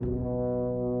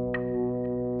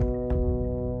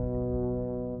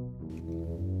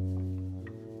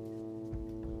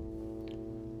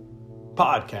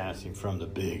Podcasting from the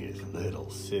biggest little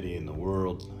city in the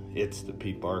world, it's the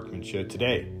Pete Barkman Show.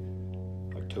 Today,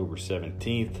 October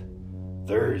 17th,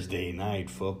 Thursday night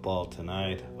football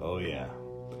tonight. Oh yeah.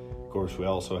 Of course, we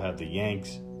also have the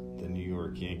New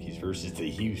York Yankees versus the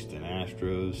Houston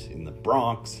Astros in the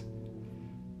Bronx,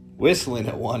 whistling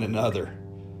at one another.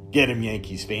 Get 'em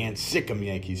Yankees fans, sick 'em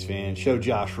Yankees fans. Show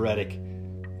Josh Reddick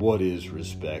what is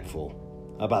respectful.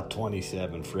 About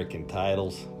 27 frickin'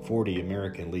 titles, 40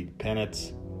 American League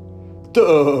pennants.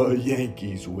 Duh,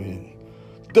 Yankees win.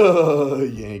 Duh,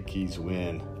 Yankees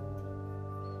win.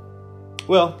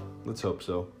 Well, let's hope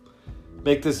so.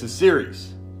 Make this a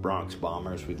series. Bronx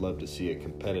Bombers, we'd love to see a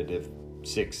competitive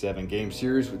 6-7 game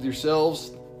series with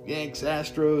yourselves. Yanks,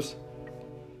 Astros.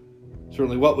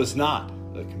 Certainly what was not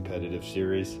a competitive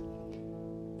series.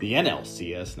 The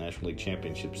NLCS, National League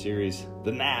Championship Series,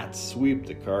 the Nats sweep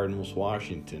the Cardinals.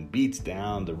 Washington beats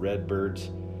down the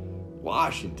Redbirds.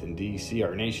 Washington, D.C.,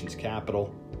 our nation's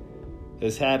capital,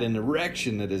 has had an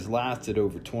erection that has lasted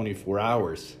over 24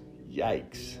 hours.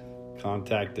 Yikes.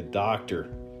 Contact the doctor.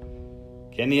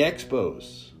 Can the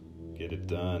Expos get it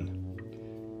done?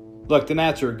 Look, the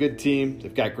Nats are a good team.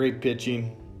 They've got great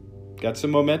pitching. Got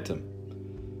some momentum.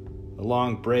 A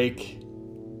long break,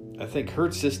 I think,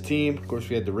 hurts this team. Of course,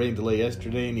 we had the rain delay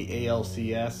yesterday in the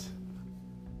ALCS.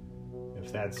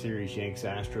 If that series,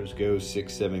 Yanks-Astros, goes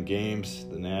 6-7 games,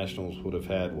 the Nationals would have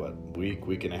had,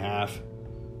 week and a half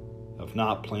of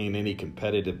not playing any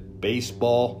competitive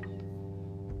baseball.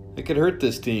 It could hurt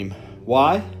this team.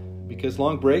 Why? Because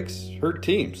long breaks hurt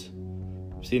teams.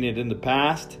 I've seen it in the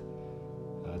past.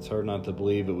 It's hard not to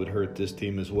believe it would hurt this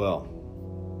team as well.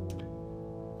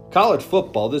 College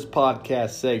football, this podcast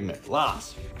segment,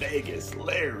 Las Vegas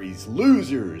Larry's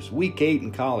Losers, Week 8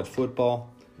 in college football.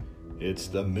 It's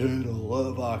the middle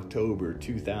of October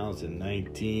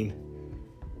 2019.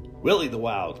 Willie the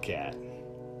Wildcat.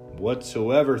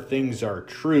 Whatsoever things are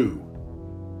true,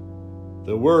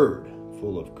 the word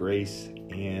full of grace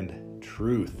and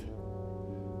truth.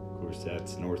 Of course,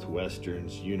 that's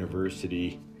Northwestern's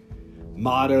university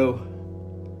motto.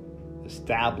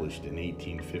 Established in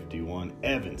 1851,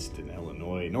 Evanston,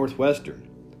 Illinois. Northwestern,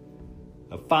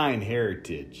 a fine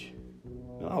heritage.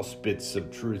 I'll spit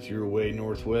some truth your way,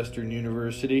 Northwestern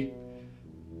University.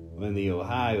 When the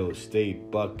Ohio State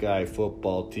Buckeye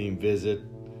football team visit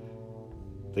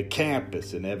the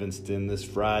campus in Evanston this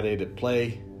Friday to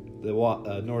play the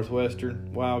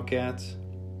Northwestern Wildcats,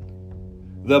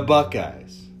 the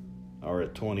Buckeyes are a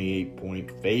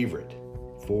 28-point favorite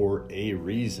for a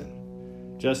reason.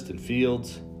 Justin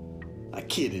Fields, that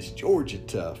kid is Georgia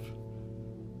tough.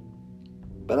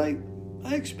 But I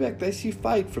see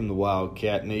fight from the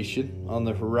Wildcat Nation on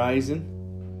the horizon.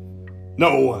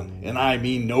 No one, and I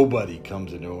mean nobody,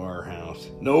 comes into our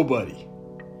house. Nobody.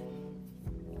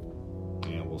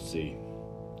 Yeah, we'll see.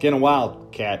 Can a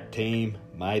Wildcat tame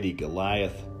mighty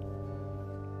Goliath?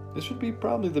 This would be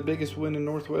probably the biggest win in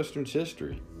Northwestern's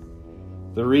history.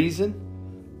 The reason?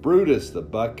 Brutus the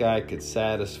Buckeye could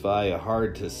satisfy a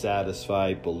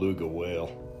hard-to-satisfy beluga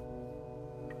whale.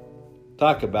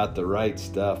 Talk about the right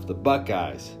stuff. The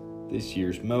Buckeyes, this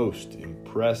year's most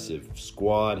impressive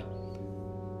squad.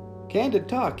 Candid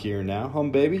talk here now,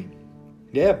 home baby.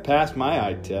 Yeah, passed my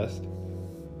eye test.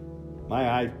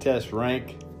 My eye test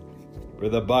rank for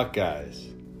the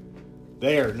Buckeyes.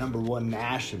 They are number one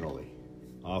nationally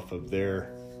off of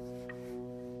their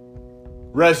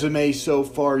resume so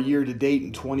far year to date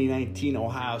in 2019.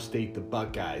 Ohio State, the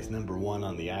Buckeyes, number one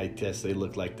on the eye test. They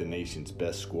look like the nation's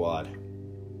best squad.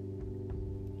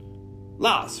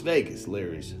 Las Vegas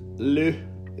Larry's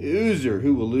loser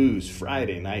who will lose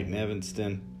Friday night in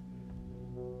Evanston.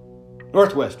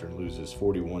 Northwestern loses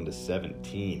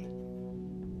 41-17.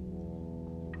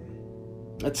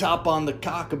 Let's hop on the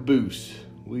cockaboose.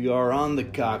 We are on the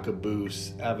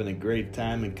cockaboose, having a great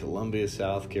time in Columbia,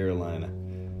 South Carolina.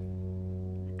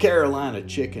 Carolina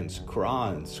chickens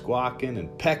crawling, squawking,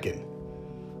 and pecking.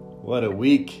 What a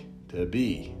week to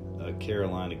be a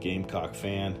Carolina Gamecock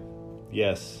fan.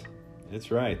 Yes, that's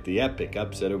right. The epic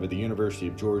upset over the University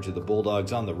of Georgia, the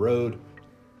Bulldogs on the road.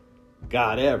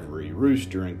 Got every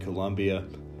rooster in Columbia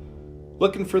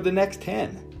looking for the next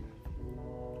hen.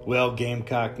 Well,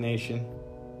 Gamecock Nation,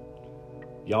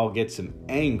 y'all get some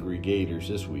angry Gators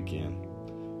this weekend.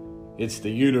 It's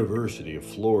the University of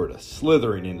Florida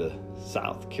slithering into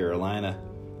South Carolina,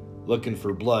 looking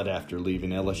for blood after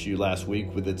leaving LSU last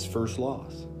week with its first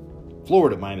loss.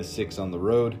 Florida -6 on the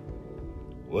road.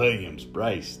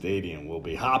 Williams-Brice Stadium will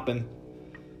be hopping.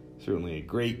 Certainly a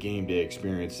great game day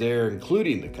experience there,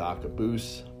 including the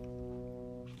Cockaboose.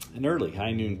 An early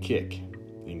high noon kick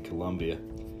in Columbia.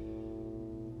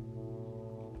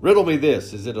 Riddle me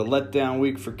this. Is it a letdown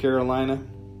week for Carolina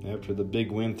after the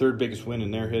big win, third biggest win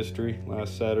in their history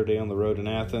last Saturday on the road in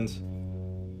Athens?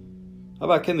 How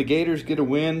about, can the Gators get a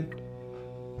win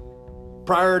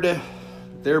prior to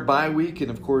their bye week and,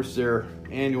 of course, their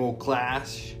annual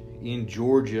clash in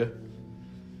Georgia,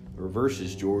 or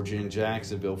versus Georgia in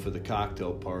Jacksonville for the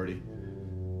cocktail party?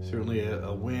 Certainly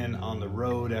a win on the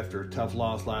road after a tough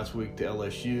loss last week to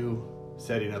LSU,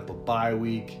 setting up a bye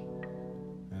week.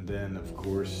 And then, of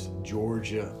course,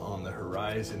 Georgia on the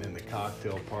horizon in the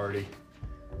cocktail party.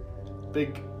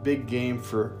 Big game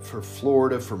for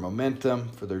Florida, for momentum,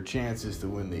 for their chances to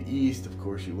win the East. Of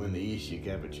course, you win the East, you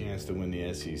have a chance to win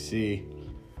the SEC.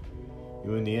 You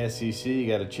win the SEC, you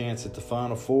got a chance at the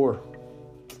Final Four.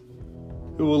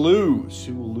 Who will lose?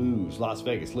 Who will lose? Las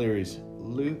Vegas Larry's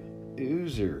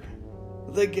loser.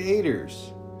 The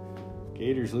Gators.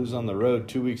 Gators lose on the road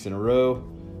 2 weeks in a row.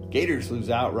 Gators lose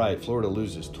outright. Florida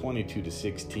loses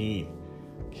 22-16.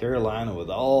 Carolina, with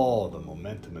all the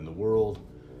momentum in the world,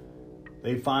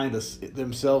 they find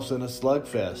themselves in a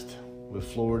slugfest with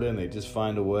Florida, and they just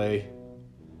find a way,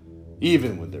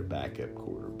 even with their backup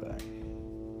quarterback.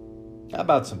 How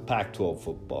about some Pac-12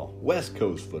 football? West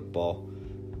Coast football.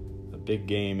 A big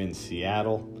game in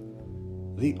Seattle.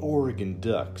 The Oregon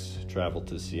Ducks travel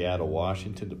to Seattle,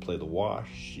 Washington to play the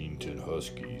Washington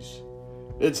Huskies.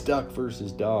 It's duck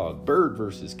versus dog, bird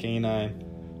versus canine.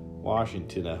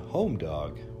 Washington a home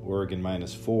dog, Oregon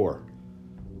 -4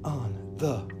 on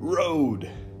the road.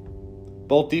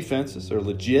 Both defenses are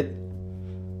legit.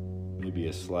 Maybe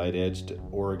a slight edge to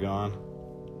Oregon.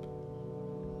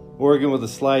 Oregon with a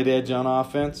slight edge on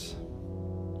offense.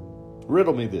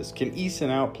 Riddle me this. Can Eason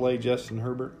outplay Justin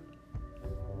Herbert?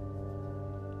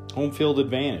 Home field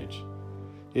advantage.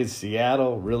 Is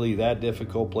Seattle really that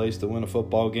difficult place to win a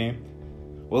football game?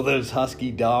 Will those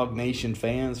Husky Dog Nation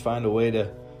fans find a way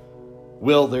to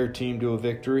will their team to a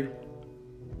victory?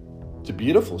 It's a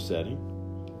beautiful setting.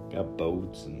 Got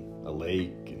boats and a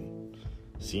lake and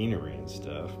scenery and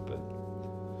stuff, but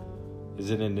is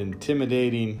it an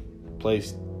intimidating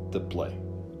place to play?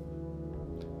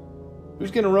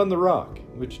 Who's going to run the rock?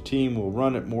 Which team will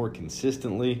run it more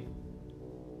consistently?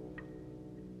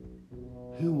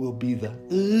 Who will be the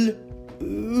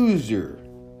loser?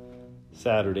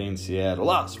 Saturday in Seattle.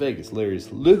 Las Vegas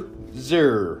Larry's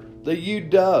loser. The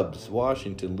UW.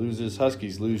 Washington loses.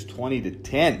 Huskies lose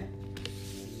 20-10.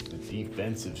 A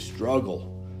defensive struggle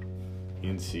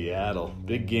in Seattle.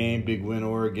 Big game, big win,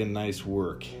 Oregon. Nice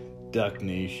work. Duck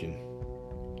Nation.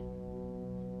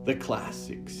 The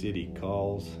Classic City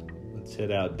calls. Let's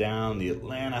head out down the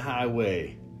Atlanta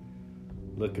Highway.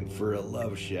 Looking for a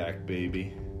love shack,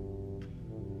 baby.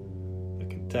 The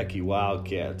Kentucky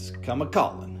Wildcats come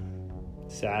a-calling.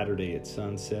 Saturday at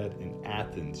sunset in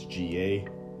Athens, GA.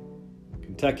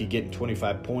 Kentucky getting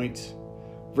 25 points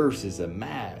versus a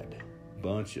mad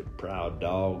bunch of proud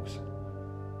dogs.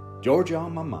 Georgia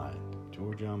on my mind.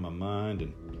 Georgia on my mind.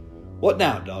 And what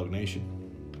now, Dog Nation?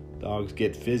 Dogs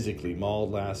get physically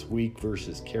mauled last week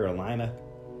versus Carolina.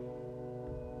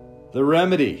 The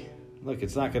remedy. Look,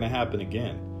 it's not going to happen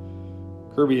again.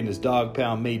 Kirby and his dog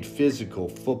pound made physical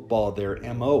football their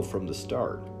MO from the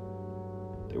start.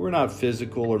 They were not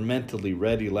physical or mentally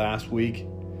ready last week.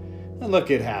 And look,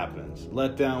 it happens.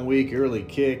 Letdown week, early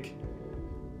kick,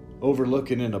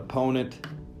 overlooking an opponent.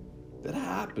 That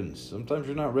happens. Sometimes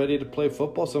you're not ready to play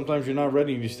football. Sometimes you're not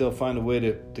ready and you still find a way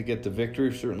to get the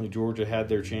victory. Certainly Georgia had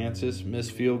their chances.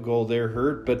 Missed field goal there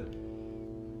hurt. But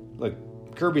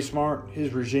look, Kirby Smart,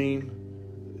 his regime,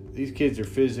 these kids are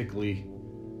physically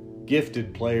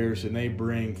gifted players and they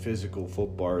bring physical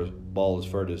football as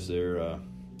far as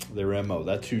their MO.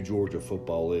 That's who Georgia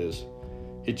football is.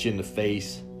 Hit you in the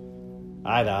face,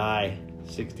 eye to eye,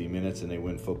 60 minutes, and they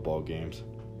win football games.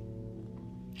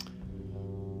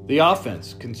 The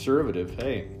offense, conservative.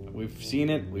 Hey, we've seen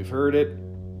it, we've heard it.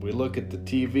 We look at the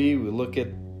TV, we look at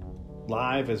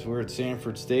live as we're at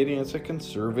Sanford Stadium. It's a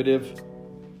conservative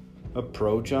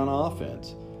approach on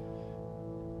offense.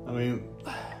 I mean,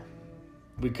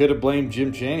 we could have blamed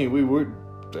Jim Chaney.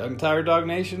 The entire Dog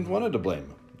Nation wanted to blame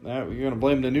him. We're going to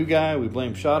blame the new guy. We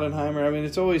blame Schottenheimer. I mean,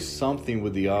 it's always something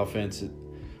with the offense.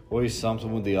 Always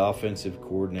something with the offensive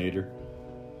coordinator.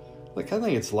 Like, I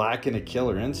think it's lacking a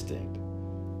killer instinct.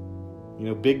 You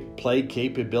know, big play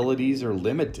capabilities are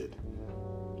limited.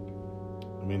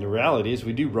 I mean, the reality is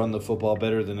we do run the football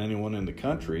better than anyone in the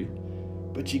country,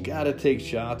 but you got to take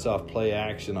shots off play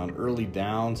action on early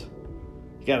downs.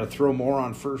 You got to throw more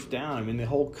on first down. I mean, the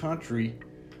whole country,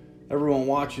 everyone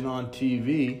watching on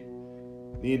TV,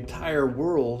 the entire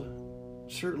world,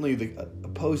 certainly the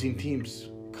opposing team's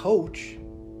coach,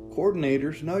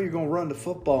 coordinators know you're going to run the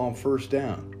football on first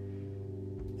down.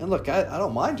 And look, I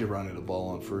don't mind you running the ball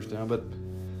on first down, but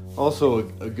also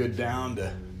a good down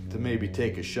to maybe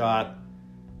take a shot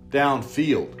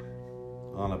downfield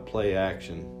on a play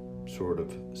action sort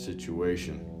of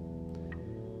situation.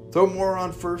 Throw more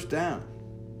on first down.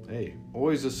 Hey,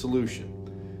 always a solution.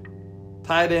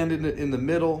 Tight end in the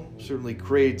middle certainly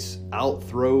creates out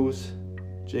throws.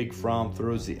 Jake Fromm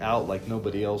throws the out like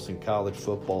nobody else in college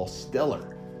football.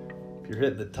 Stellar. If you're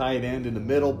hitting the tight end in the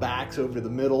middle, backs over the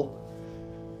middle,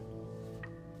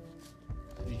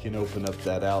 you can open up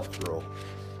that out throw.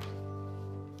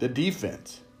 The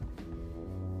defense.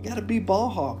 You got to be ball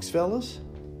hawks, fellas.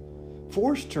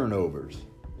 Force turnovers.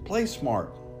 Play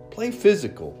smart. Play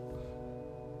physical.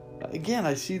 Again,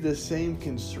 I see the same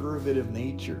conservative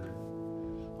nature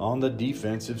on the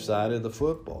defensive side of the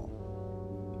football.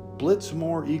 Blitz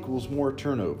more equals more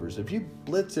turnovers. If you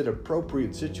blitz at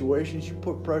appropriate situations, you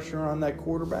put pressure on that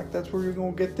quarterback, that's where you're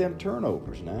going to get them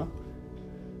turnovers now.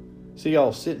 See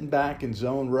y'all sitting back in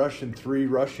zone, rushing 3,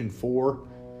 rushing 4.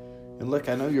 And look,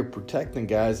 I know you're protecting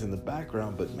guys in the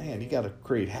background, but man, you got to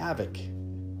create havoc.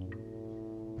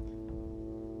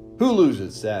 Who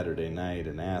loses Saturday night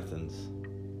in Athens?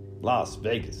 Las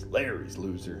Vegas, Larry's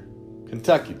loser.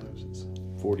 Kentucky loses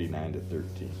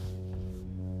 49-13.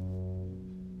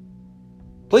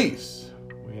 Please,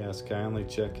 we ask kindly,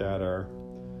 check out our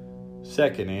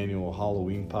second annual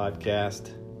Halloween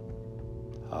podcast,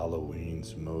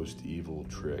 Halloween's Most Evil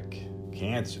Trick.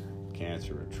 Cancer,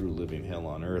 a true living hell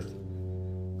on earth.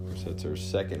 Of course, that's our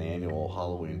second annual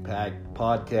Halloween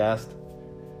podcast.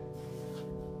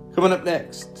 Coming up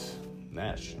next,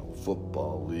 National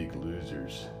Football League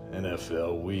losers,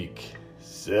 NFL Week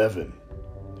 7.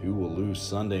 Who will lose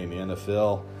Sunday in the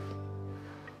NFL?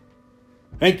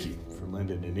 Thank you for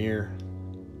lending an ear.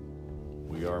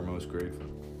 We are most grateful.